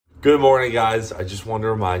Good morning, guys. I just want to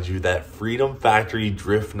remind you that Freedom Factory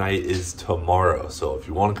Drift Night is tomorrow. So if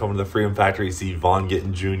you want to come to the Freedom Factory, see Vaughn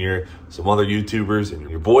Gittin Jr., some other YouTubers, and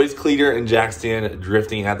your boys Cleeter and Jack Stan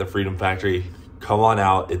drifting at the Freedom Factory, come on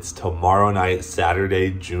out. It's tomorrow night,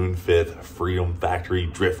 Saturday, June 5th, Freedom Factory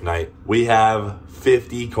Drift Night. We have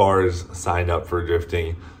 50 cars signed up for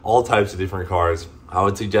drifting, all types of different cars. I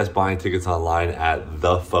would suggest buying tickets online at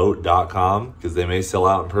thefote.com because they may sell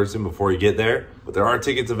out in person before you get there. But there are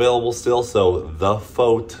tickets available still, so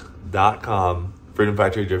thefote.com. Freedom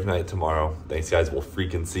Factory Drift Night tomorrow. Thanks, guys. We'll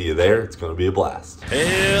freaking see you there. It's going to be a blast.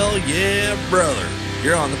 Hell yeah, brother.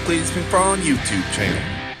 You're on the Cleetus McFarland YouTube channel.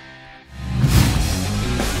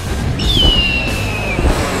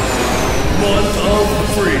 Month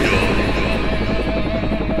of Freedom.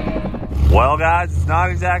 Well, guys, it's not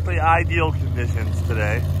exactly ideal conditions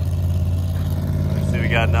today. Let's see, we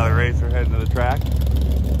got another racer heading to the track.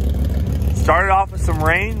 Started off with some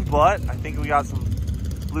rain, but I think we got some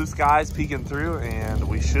blue skies peeking through, and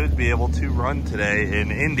we should be able to run today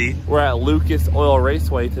in Indy. We're at Lucas Oil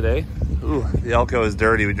Raceway today. Ooh, the Elko is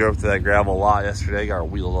dirty. We drove through that gravel a lot yesterday. Got our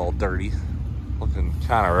wheels all dirty. Looking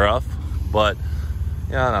kind of rough, but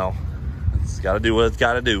yeah, I know. It's got to do what it's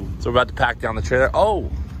got to do. So we're about to pack down the trailer. Oh,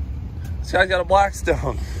 this guy's got a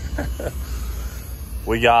Blackstone.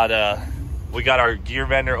 We got our gear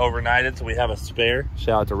vendor overnighted, so we have a spare.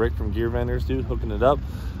 Shout out to Rick from Gear Vendors, dude, hooking it up.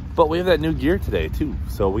 But we have that new gear today too,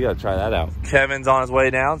 so we gotta try that out. Kevin's on his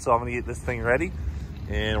way down, so I'm gonna get this thing ready,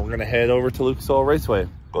 and we're gonna head over to Lucas Oil Raceway.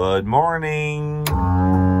 Good morning.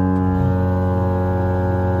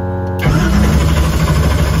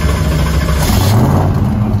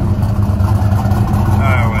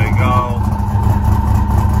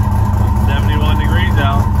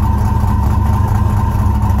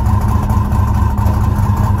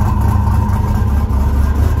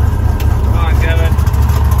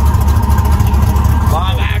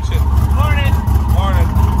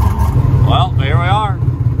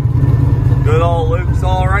 Lucas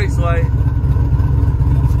Oil Raceway.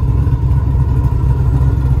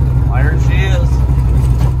 There she is.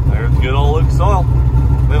 There's good old Lucas Oil.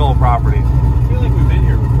 Big old property. I feel like we've been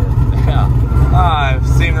here before. Yeah. I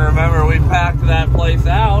seem to remember we packed that place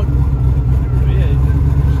out.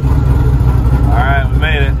 Alright, we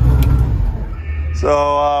made it.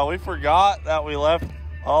 So we forgot that we left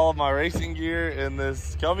all of my racing gear in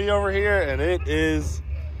this cubby over here, and it is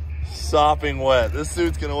sopping wet. This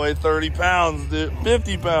suit's gonna weigh 30 pounds, dude.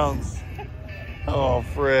 50 pounds. Oh,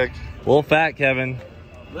 frick. Little fat, Kevin.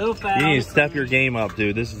 Little fat. You need to step your game up,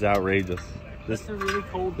 dude. This is outrageous. This is a really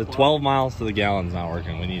cold. The 12 miles to the gallon's not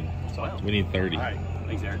working. We need 30. All right.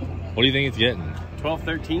 Thanks, Eric. What do you think it's getting? 12,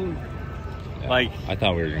 13. Yeah, like, I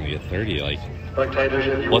thought we were gonna get 30. Like,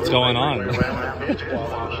 what's going on?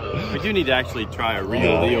 we do need to actually try a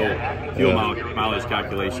real fuel mileage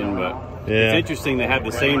calculation, but it's interesting they have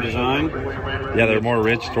the same design. Yeah, they're more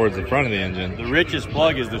rich towards the front of the engine. The richest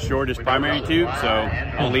plug is the shortest primary tube, so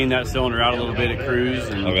I'll lean that cylinder out a little bit at cruise,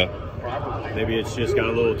 and maybe it's just got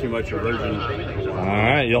a little too much reversion. All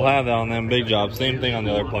right, you'll have that on them big jobs. Same thing on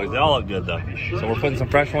the other plugs. They all look good though. So we're putting some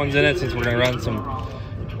fresh ones in it since we're gonna run some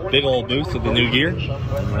big old boost with the new gear.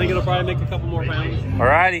 I think it'll probably make a couple more pounds.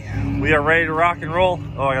 Alrighty, we are ready to rock and roll.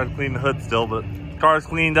 Oh, I gotta clean the hood still, but the car's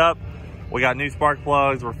cleaned up. We got new spark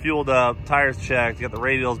plugs, we're fueled up, tires checked, got the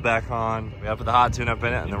radials back on. We got to put the hot tune-up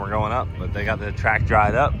in it, and then we're going up. But they got the track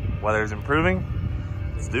dried up, weather's improving.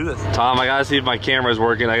 Let's do this. Tom, I gotta see if my camera's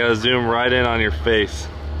working. I gotta zoom right in on your face.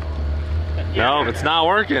 No, it's not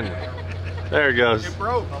working. There it goes. It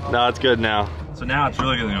broke. No, it's good now. So now it's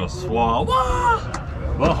really gonna go swell.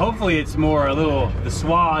 Well, hopefully it's more the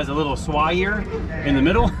swa is a little swaier in the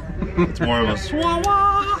middle. It's more of a swah.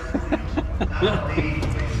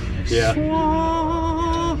 Yeah.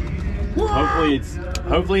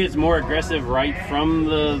 Hopefully it's more aggressive right from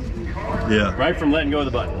letting go of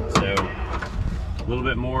the button. So a little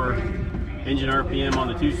bit more engine RPM on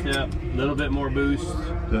the two-step, a little bit more boost.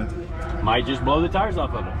 Yeah. Might just blow the tires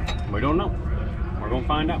off of it. We don't know. We're gonna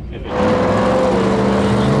find out if it.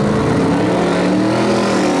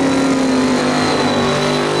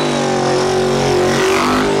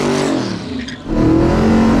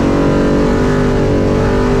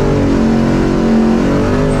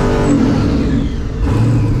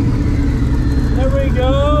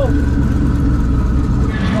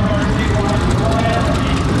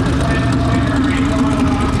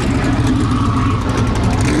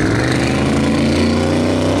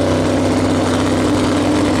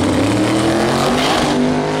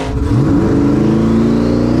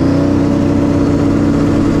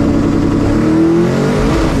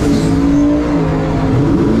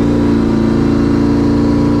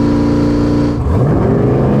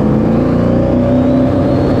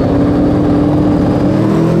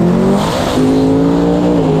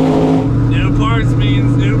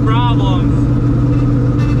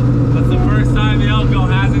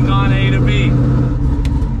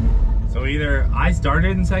 I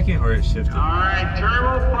started in second or it shifted? Alright,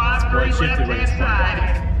 turbo 5 Well, it shifted when it spun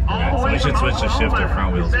back. Okay, so we should switch to shifter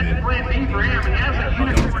front wheel speed. So you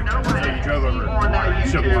drove over,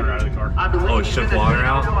 shook water out of the car. Oh, it shook water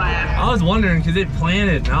out? I was wondering because it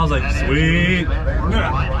planted and I was like, sweet.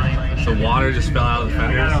 So water just fell out of the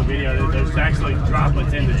I got on fenders. video that there's actually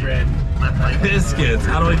droplets in the tread. Biscuits,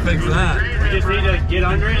 how do we fix that? We just need to get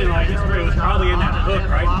under it and like it was probably in that hook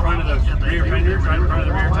right in front of the rear fenders, right in front of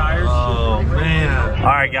the rear tires. Oh man. All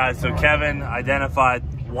right guys, so Kevin identified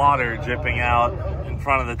water dripping out in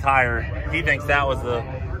front of the tire. He thinks that was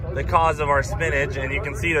the cause of our spinach, and you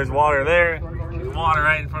can see there's water there, water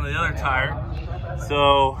right in front of the other tire.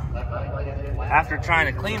 So after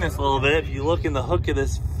trying to clean this a little bit, if you look in the hook of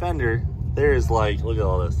this fender, there's like, look at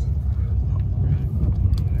all this.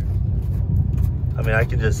 I mean, I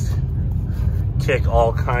can just kick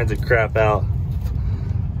all kinds of crap out.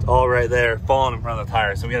 It's all right there, falling in front of the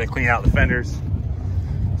tire. So we gotta clean out the fenders.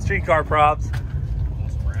 Streetcar props.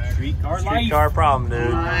 Streetcar problem,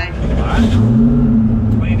 dude.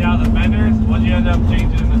 Cleaned out the fenders. What'd you end up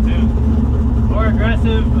changing in the tube? More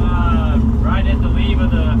aggressive, right at the leave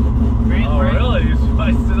of the green brake. Really? You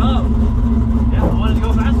spiced it up? Yeah, I wanted to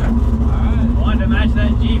go faster. Alright. Wanted to match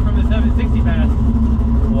that G from the 760 pass.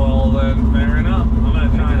 Well, then, fair enough. I'm gonna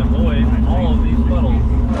try and avoid all of these puddles.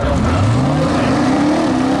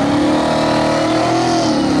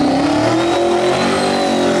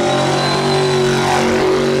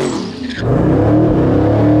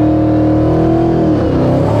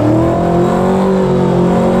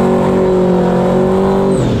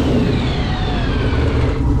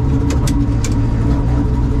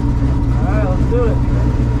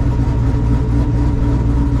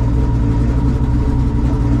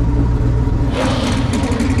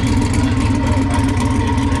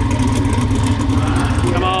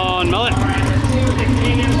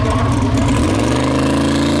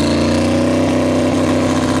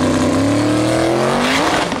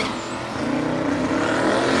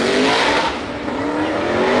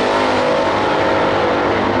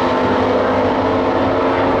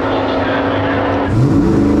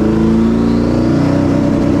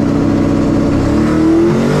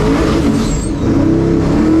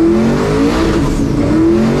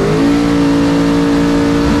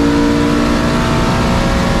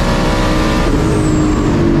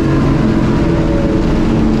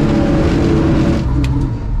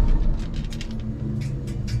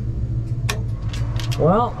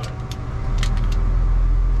 Well,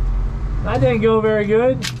 that didn't go very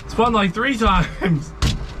good. It's spun like 3 times. I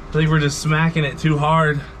think we're just smacking it too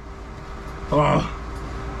hard. Oh,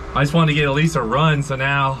 I just wanted to get at least a run, so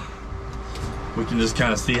now we can just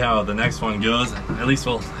kind of see how the next one goes. At least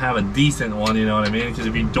we'll have a decent one, you know what I mean? Because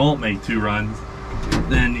if you don't make 2 runs,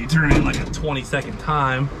 then you turn in like a 20-second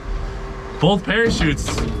time. Both parachutes,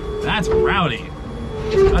 that's rowdy.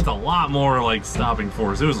 That's a lot more like stopping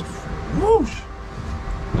force. It was whoosh.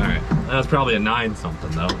 All right, that's probably a 9 something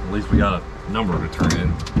though. At least we got a number to turn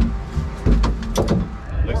in.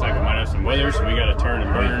 Looks like we might have some weather, so we got to turn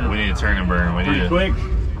and burn. We need to turn and burn. We need pretty to, quick.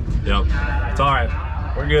 Yep, it's all right.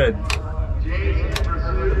 We're good.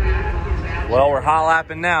 Well, we're hot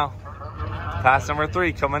lapping now. Pass number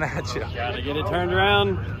 3 coming at you. Gotta get it turned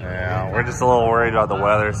around. Yeah, we're just a little worried about the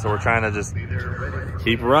weather, so we're trying to just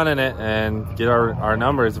keep running it and get our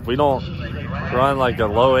numbers. If we don't run like a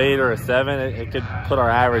low 8 or a 7, it could put our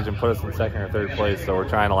average and put us in 2nd or 3rd place. So we're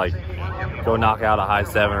trying to like go knock out a high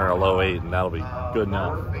 7 or a low 8, and that'll be good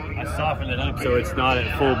enough. I softened it up so it's not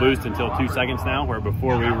at full boost until 2 seconds now, where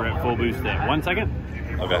before we were at full boost at 1 second.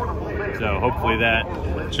 Okay. So hopefully that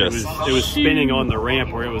it was spinning on the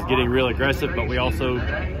ramp where it was getting real aggressive, but we also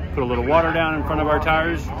put a little water down in front of our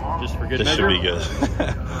tires just for good measure. This should be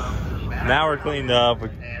good. Now we're cleaned up. We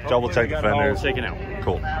double check the fenders. All shaken out.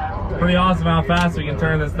 Cool. Pretty awesome how fast we can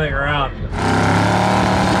turn this thing around.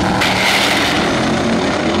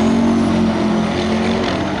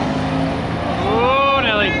 Oh,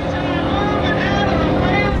 Nelly.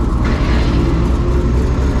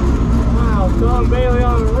 Wow, Tom Bailey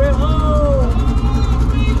on the rip. Oh!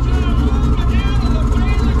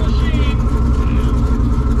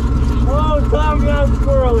 Oh, Tom got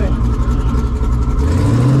squirrely.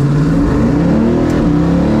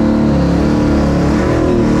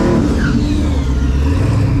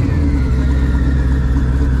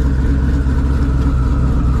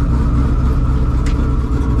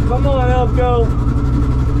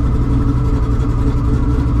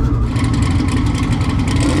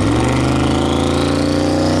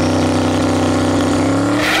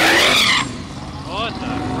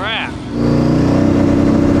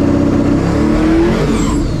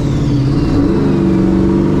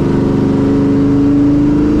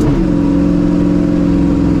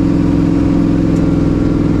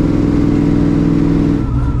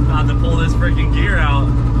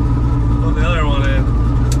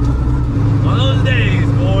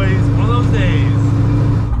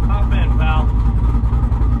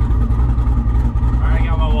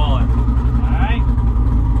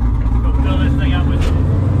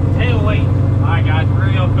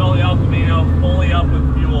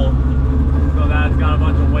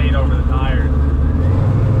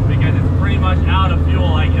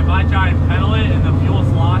 try and pedal it and the fuel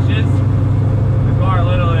sloshes, the car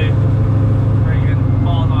literally freaking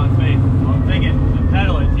falls on its face. I'm thinking to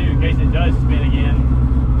pedal it too, in case it does spin again.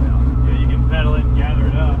 Yeah, you can pedal it and gather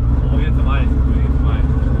it up. We'll get some ice. We'll get some ice.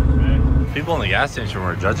 Okay. People in the gas station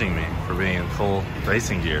were judging me for being in full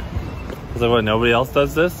racing gear. I was like, what, nobody else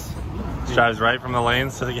does this? Drives right from the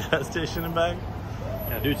lanes to the gas station and back?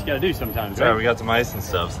 Yeah, do what you gotta do sometimes, Right, right? we got some ice and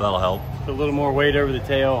stuff, so that'll help. Put a little more weight over the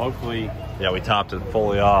tail, hopefully. Yeah, we topped it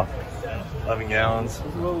fully off. 11 gallons.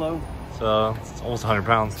 It's a little low. So it's almost 100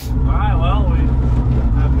 pounds. All right, well, we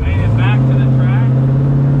have made it back to the track.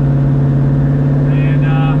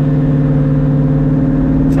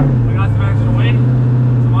 And we got some extra weight,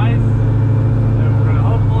 some ice, and we're gonna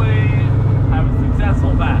hopefully have a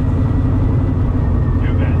successful bat.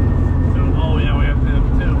 2 bats. Oh yeah, we have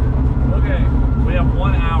two. Okay, we have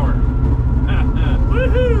 1 hour.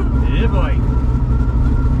 Woohoo! Yeah, boy.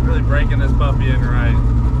 Really breaking this puppy in right.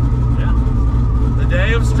 Yeah. The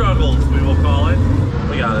day of struggles, we will call it.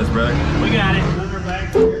 We got this, bro. We got it. We're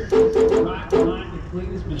back here, right behind the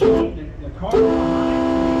Cleetus machine. The car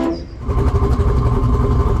behind us.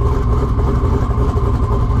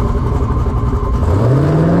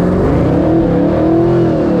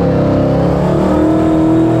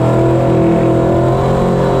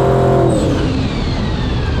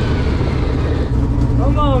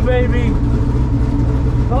 Come on, baby.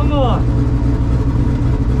 Come on.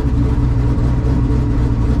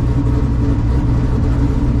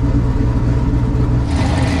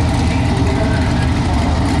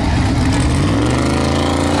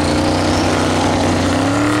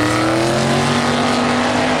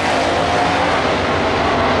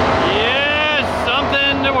 Yes,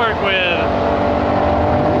 something to work with.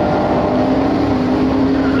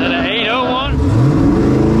 Is that an 801?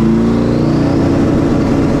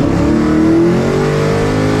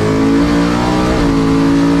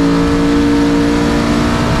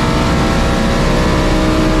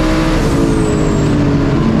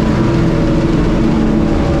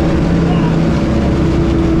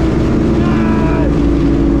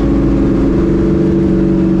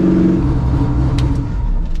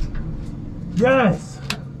 Yes.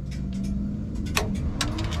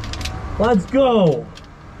 Let's go.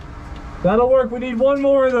 That'll work. We need 1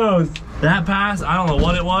 more of those. That pass, I don't know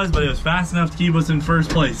what it was, but it was fast enough to keep us in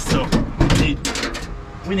first place. So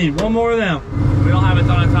we need 1 more of them. We don't have a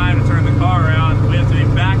ton of time to turn the car around. We have to be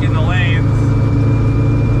back in the lanes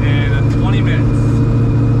in 20 minutes.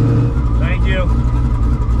 Thank you.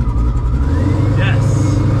 Yes.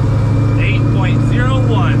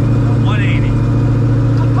 8.01, 180.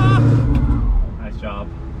 Nice job.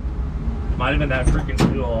 Might have been that freaking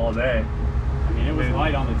fuel all day. I mean, it was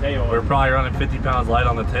light on the tail. We were probably running 50 pounds light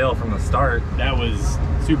on the tail from the start. That was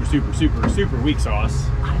super weak sauce.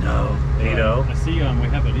 I know. 8.0. I see we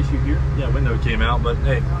have an issue here. Yeah, window came out, but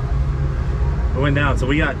hey, it went down. So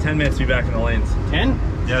we got 10 minutes to be back in the lanes. 10?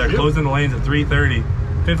 Yeah, they're closing the lanes at 3:30.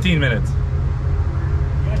 15 minutes.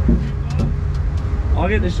 I'll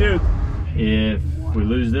get the chute. If we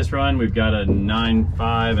lose this run, we've got a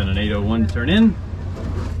 9.5 and an 801 to turn in.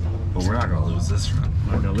 But we're not gonna lose this run.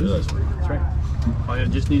 We're not gonna lose this one. That's right. I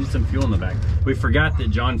just needed some fuel in the back. We forgot that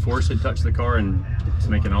John Force had touched the car and it's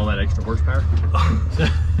making all that extra horsepower.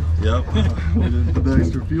 Yep. We didn't put the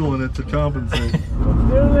extra fuel in it to compensate. Let's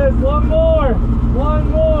do this. 1 more. 1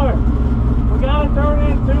 more. We gotta turn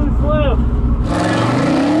in 2 slips.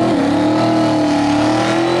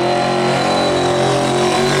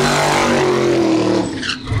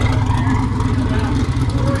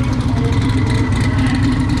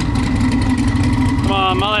 Come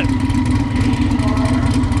on, Mullet.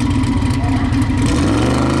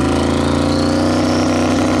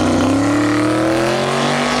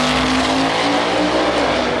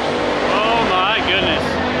 Oh my goodness.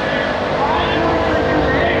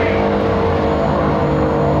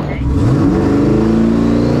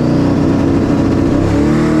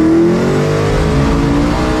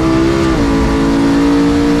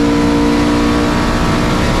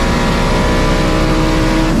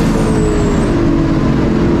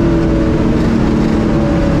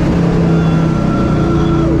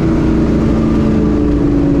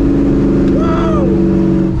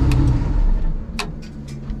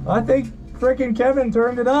 I think frickin' Kevin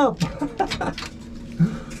turned it up.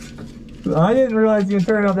 I didn't realize you could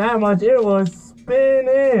turn it up that much. It was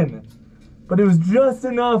spinning. But it was just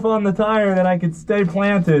enough on the tire that I could stay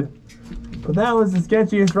planted. But that was the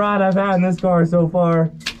sketchiest ride I've had in this car so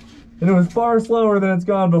far. And it was far slower than it's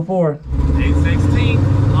gone before. 816.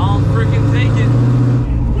 I'll freaking take it.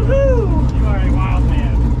 Woohoo! You are a wild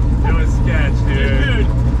man. It was sketch, dude. Dude,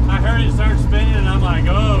 I heard it start spinning and I'm like,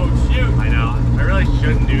 oh shoot. I know. I really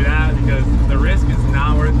shouldn't do that.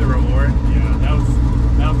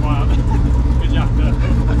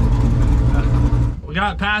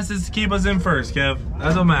 got passes to keep us in first, Kev.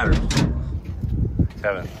 That's what matters.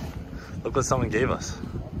 Kevin, look what someone gave us.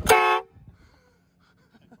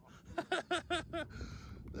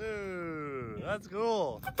 Dude, that's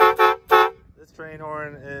cool. This train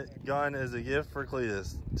horn gun is a gift for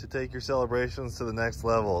Cleetus to take your celebrations to the next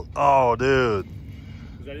level. Oh, dude.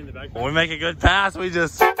 Is that in the backpack? When we make a good pass, we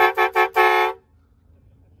just... Dude,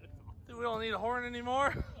 we don't need a horn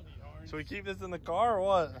anymore? Should we keep this in the car or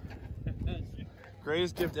what?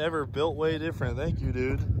 Greatest gift ever, built way different. Thank you,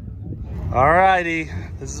 dude.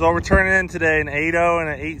 Alrighty, this is what we're turning in today, an 8.0 and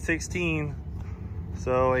an 8.16.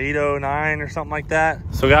 So 8.09 or something like that.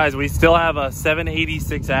 So guys, we still have a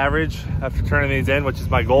 7.86 average after turning these in, which is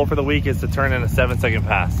my goal for the week, is to turn in a 7-second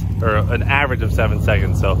pass, or an average of 7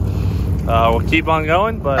 seconds. So we'll keep on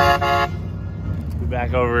going, but we'll be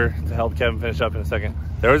back over to help Kevin finish up in a second.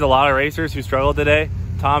 There was a lot of racers who struggled today.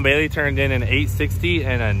 Tom Bailey turned in an 8.60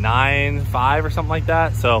 and a 9.5 or something like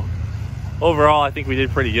that. So overall, I think we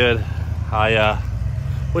did pretty good. I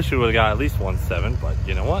wish we would have got at least 1.7, but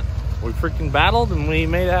you know what? We freaking battled and we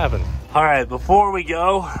made it happen. All right, before we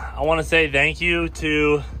go, I want to say thank you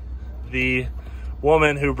to the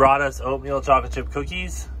woman who brought us oatmeal chocolate chip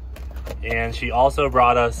cookies. And she also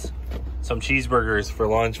brought us some cheeseburgers for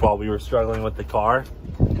lunch while we were struggling with the car.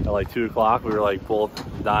 At like 2 o'clock, we were like both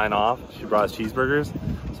dying off. She brought us cheeseburgers.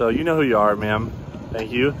 So you know who you are, ma'am.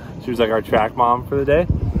 Thank you. She was like our track mom for the day.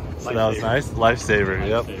 So that was nice. Lifesaver,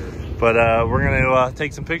 yep. But we're gonna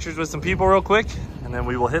take some pictures with some people real quick, and then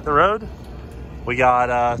we will hit the road. We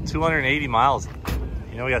got 280 miles.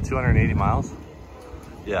 You know we got 280 miles?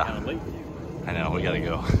 Yeah. Kind of late. I know, we gotta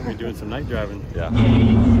go. We're doing some night driving. Yeah.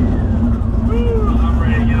 Woo, I'm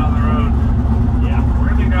ready to get on the road. Yeah, we're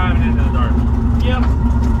gonna be driving into the dark. Yep.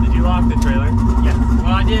 Did you lock the trailer? Yes.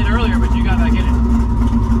 Well, I did earlier, but you got back in it.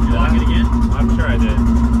 You lock it again? I'm sure I did.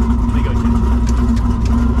 Let me go check.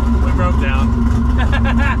 We broke down.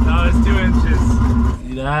 No, it's 2 inches.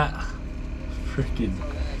 See that? Freaking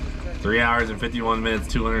 3 hours and 51 minutes,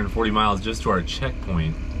 240 miles just to our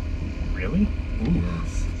checkpoint. Really? Ooh.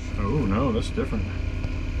 Yes. Oh, no, that's different.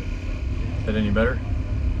 Is that any better?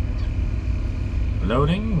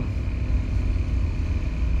 Loading.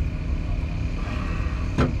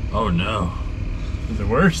 Oh no. Is it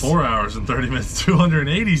worse? 4 hours and 30 minutes,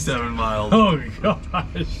 287 miles. Oh, gosh.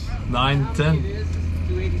 9:10.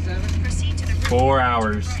 4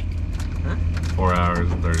 hours. Huh? 4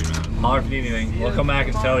 hours and 30 minutes. Holler if you need anything. We'll come back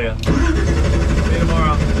and tell you. See you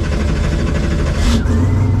tomorrow.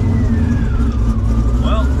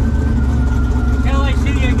 Well, Until I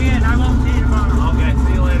see you again, I won't see you tomorrow. okay,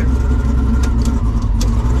 see you later.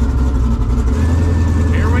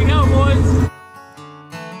 Here we go, boys.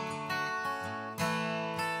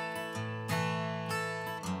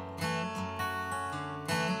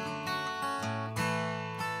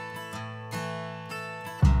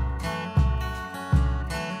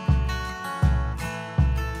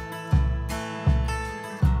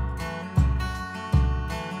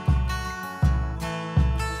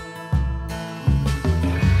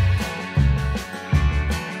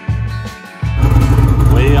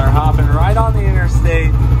 We are hopping right on the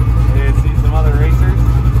interstate to see some other racers,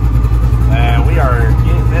 and we are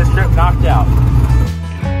getting this trip knocked out.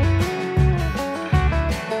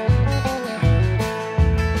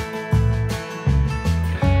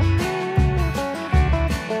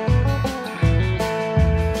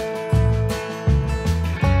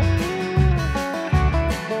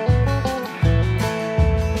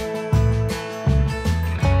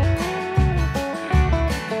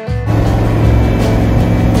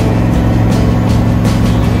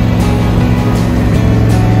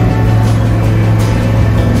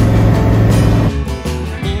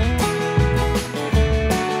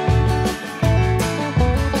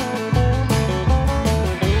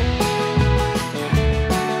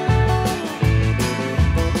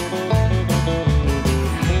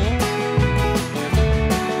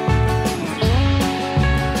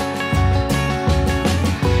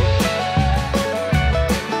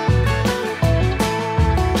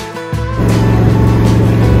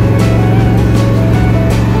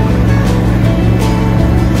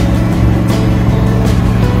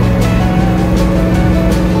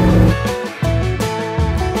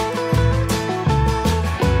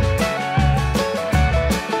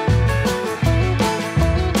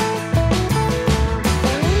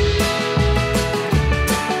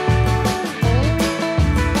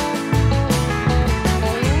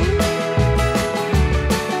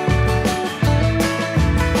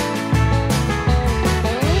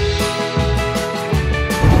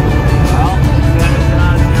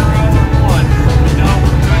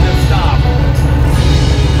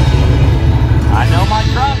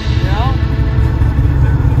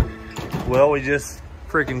 we just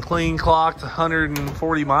freaking clean clocked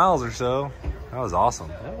 140 miles or so. That was awesome.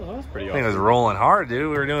 That was pretty awesome. I think it was rolling hard, dude.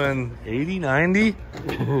 We were doing 80, 90.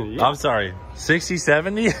 Yeah. I'm sorry, 60,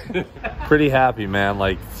 70. Pretty happy, man.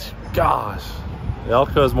 Like, gosh. The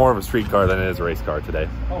Elko is more of a street car than it is a race car today.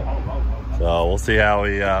 So we'll see how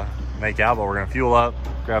we make out, but we're going to fuel up,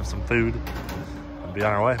 grab some food, and be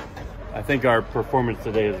on our way. I think our performance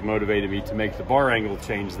today has motivated me to make the bar angle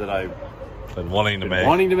change that I've been wanting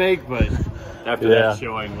to make. But after that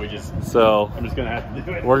showing, I'm just gonna have to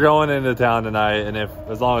do it. We're going into town tonight, and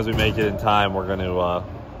as long as we make it in time, we're gonna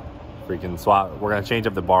freaking swap. We're gonna change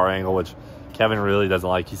up the bar angle, which Kevin really doesn't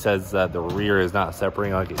like. He says that the rear is not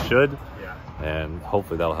separating like it should, and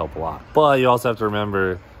hopefully that'll help a lot. But you also have to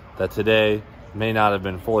remember that today may not have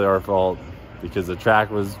been fully our fault because the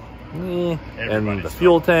track was and the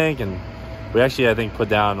fuel tank, and we actually, I think, put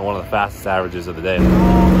down one of the fastest averages of the day.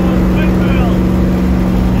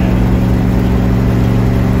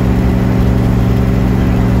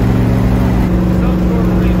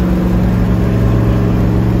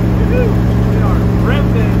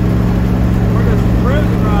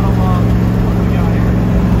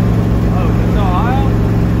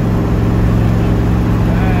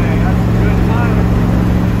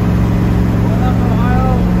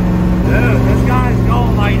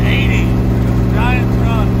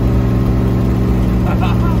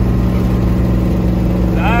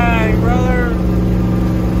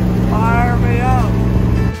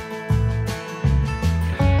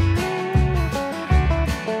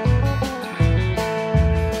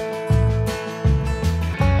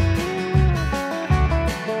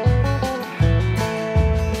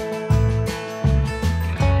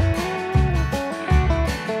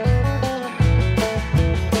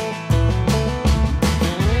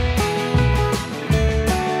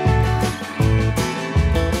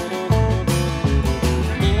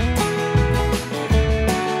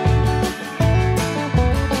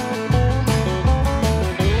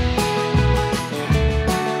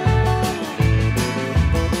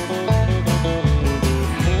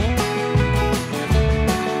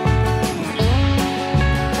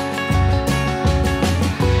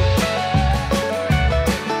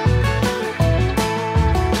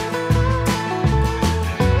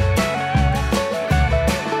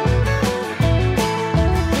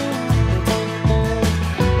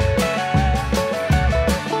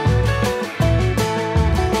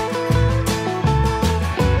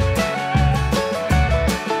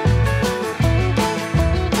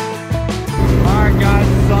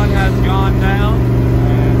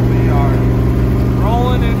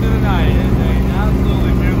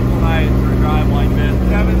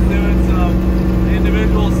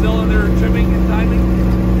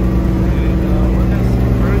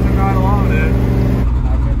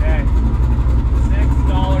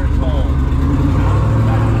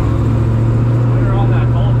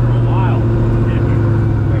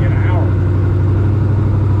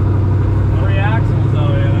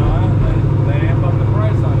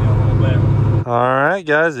 Alright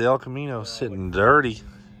guys, the El Camino's sitting dirty.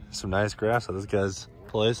 Some nice grass at this guy's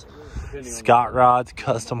place. Scott rods,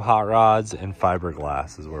 custom hot rods, and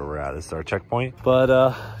fiberglass is where we're at. This is our checkpoint.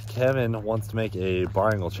 But Kevin wants to make a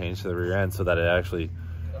bar angle change to the rear end so that it actually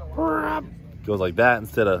goes like that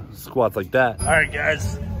instead of squats like that. Alright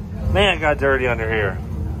guys, man, it got dirty under here.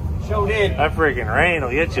 Sure did. That freaking rain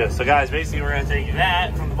will get you. So guys, basically we're gonna take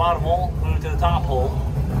that from the bottom hole, move it to the top hole,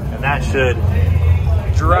 and that should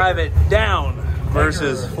drive it down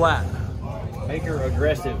versus flat. Make her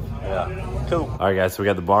aggressive. Yeah, cool. All right guys, so we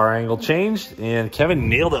got the bar angle changed and Kevin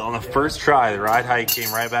nailed it on the first try. The ride height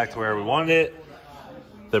came right back to where we wanted it.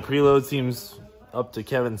 The preload seems up to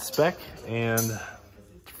Kevin's spec, and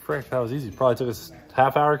frick, that was easy. Probably took us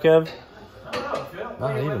half hour, Kev.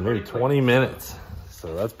 Not even, maybe 20 minutes.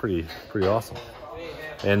 So that's pretty awesome.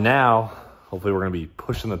 And now, hopefully we're gonna be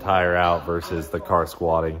pushing the tire out versus the car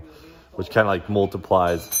squatting, which kind of like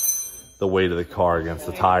multiplies the weight of the car against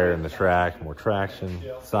the tire and the track. More traction,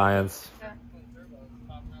 science.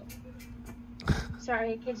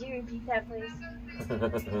 Sorry, could you repeat that, please?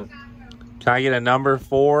 Can I get a number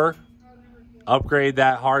 4? Upgrade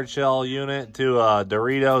that hard shell unit to a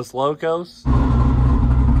Doritos Locos.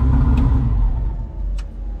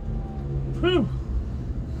 Whew.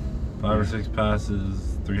 5 or 6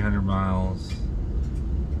 passes, 300 miles,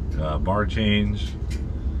 bar change.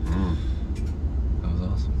 That was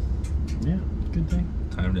awesome. Yeah, good thing.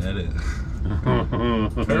 Time to edit.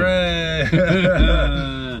 Hooray!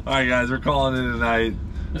 All right, guys, we're calling it tonight.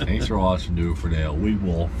 Thanks for watching Do It For Dale. We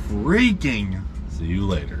will freaking see you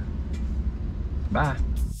later. Bye.